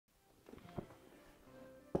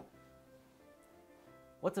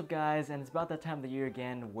What's up guys, and it's about that time of the year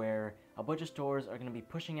again where a bunch of stores are going to be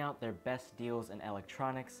pushing out their best deals in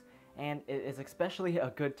electronics, and it is especially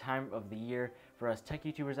a good time of the year for us tech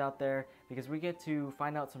YouTubers out there because we get to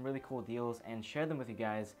find out some really cool deals and share them with you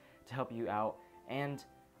guys to help you out. And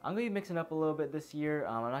I'm going to be mixing up a little bit this year.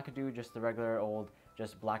 I'm not going to do just the regular old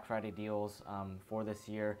just Black Friday deals for this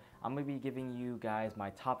year. I'm going to be giving you guys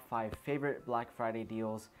my top 5 favorite Black Friday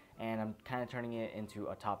deals, and I'm kind of turning it into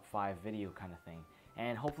a top 5 video kind of thing.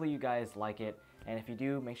 And hopefully you guys like it, and if you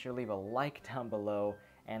do, make sure to leave a like down below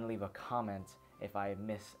and leave a comment if I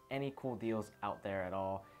miss any cool deals out there at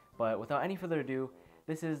all. But without any further ado,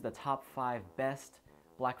 this is the top 5 best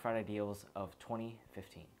Black Friday deals of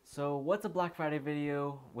 2015. So what's a Black Friday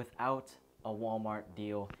video without a Walmart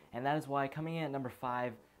deal? And that is why coming in at number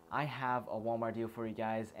 5, I have a Walmart deal for you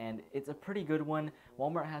guys, and it's a pretty good one.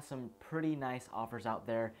 Walmart has some pretty nice offers out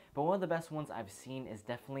there, but one of the best ones I've seen is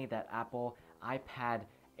definitely that Apple iPad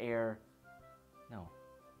Air, no,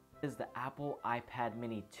 it is the Apple iPad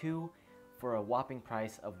Mini 2 for a whopping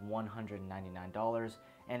price of $199,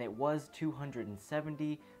 and it was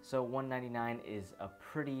 $270, so $199 is a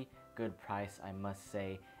pretty good price, I must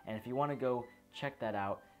say. And if you want to go check that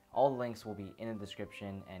out, all the links will be in the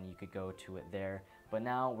description and you could go to it there. But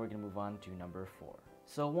now we're gonna move on to number 4.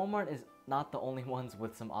 So Walmart is not the only ones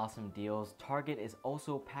with some awesome deals. Target is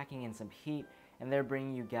also packing in some heat, and they're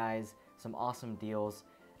bringing you guys some awesome deals,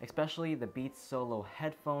 especially the Beats Solo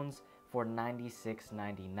headphones for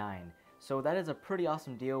 $96.99. So that is a pretty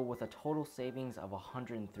awesome deal with a total savings of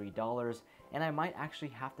 $103, and I might actually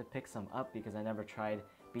have to pick some up because I never tried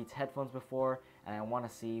Beats headphones before and I want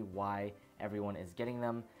to see why everyone is getting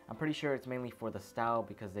them. I'm pretty sure it's mainly for the style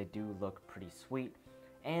because they do look pretty sweet.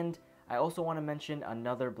 And I also want to mention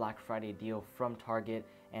another Black Friday deal from Target,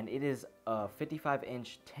 and it is a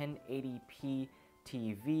 55-inch 1080p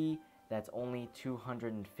TV that's only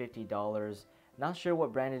 $250. Not sure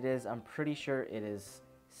what brand it is. I'm pretty sure it is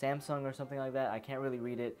Samsung or something like that. I can't really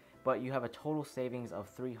read it, but you have a total savings of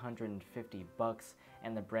 $350,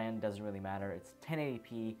 and the brand doesn't really matter. It's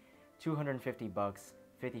 1080p, $250,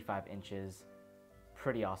 55 inches.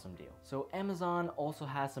 Pretty awesome deal. So Amazon also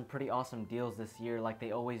has some pretty awesome deals this year, like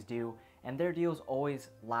they always do, and their deals always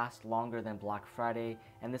last longer than Black Friday,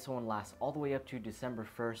 and this one lasts all the way up to December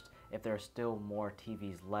 1st if there are still more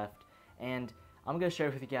TVs left. And I'm going to share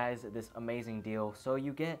with you guys this amazing deal. So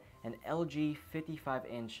you get an LG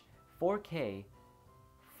 55-inch 4K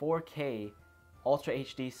Ultra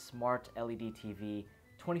HD Smart LED TV,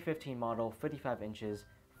 2015 model, 55 inches,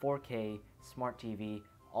 4K Smart TV,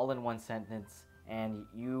 all in one sentence, and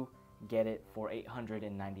you get it for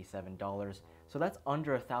 $897. So that's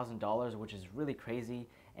under $1,000, which is really crazy,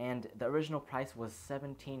 and the original price was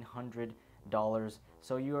 $1,700.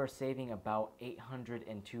 So you are saving about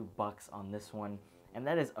 $802 on this one, and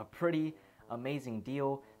that is a pretty amazing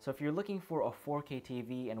deal. So if you're looking for a 4K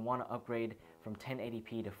TV and want to upgrade from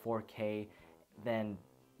 1080p to 4K, then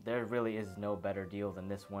there really is no better deal than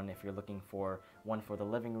this one. If you're looking for one for the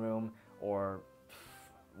living room or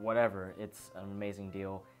whatever, it's an amazing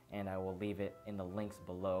deal, and I will leave it in the links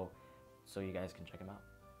below so you guys can check them out.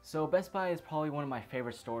 So Best Buy is probably one of my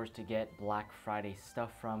favorite stores to get Black Friday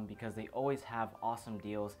stuff from because they always have awesome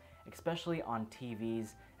deals, especially on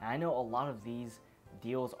TVs. And I know a lot of these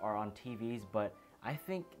deals are on TVs, but I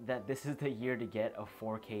think that this is the year to get a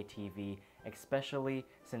 4K TV, especially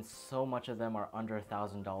since so much of them are under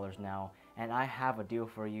 $1,000 now. And I have a deal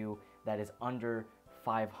for you that is under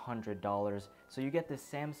 $500. So you get this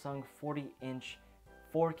Samsung 40-inch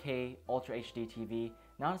 4K Ultra HD TV,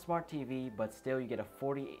 not a smart TV, but still you get a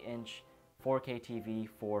 40-inch 4K TV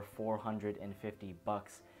for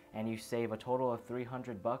 $450, and you save a total of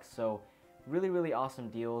 $300. So really awesome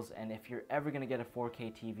deals, and if you're ever gonna get a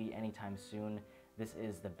 4K TV anytime soon, this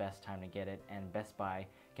is the best time to get it, and Best Buy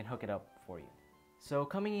can hook it up for you. So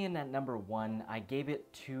coming in at number 1, I gave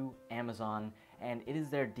it to Amazon, and it is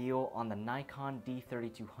their deal on the Nikon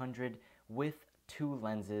D3200 with 2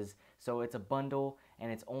 lenses. So it's a bundle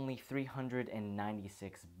and it's only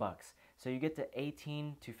 $396. So you get the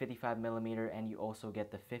 18 to 55 millimeter, and you also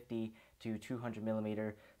get the 50 to 200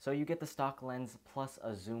 millimeter. So you get the stock lens plus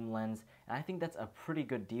a zoom lens, and I think that's a pretty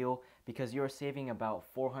good deal because you're saving about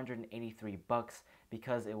 $483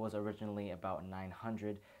 because it was originally about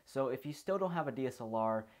 $900. So if you still don't have a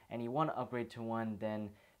DSLR and you want to upgrade to one, then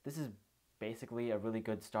this is basically a really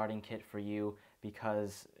good starting kit for you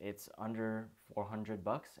because it's under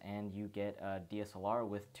 $400 and you get a DSLR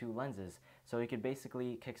with 2 lenses. So you could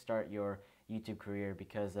basically kickstart your YouTube career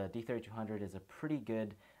because a D3200 is a pretty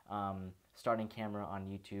good starting camera on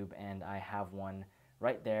YouTube, and I have one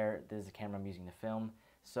right there. This is the camera I'm using to film.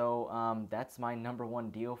 So that's my number one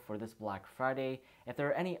deal for this Black Friday. If there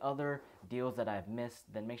are any other deals that I've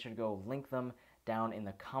missed, then make sure to go link them down in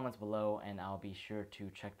the comments below and I'll be sure to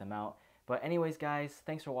check them out. But anyways guys,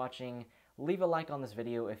 thanks for watching. Leave a like on this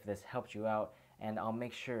video if this helped you out, and I'll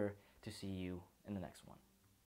make sure to see you in the next one.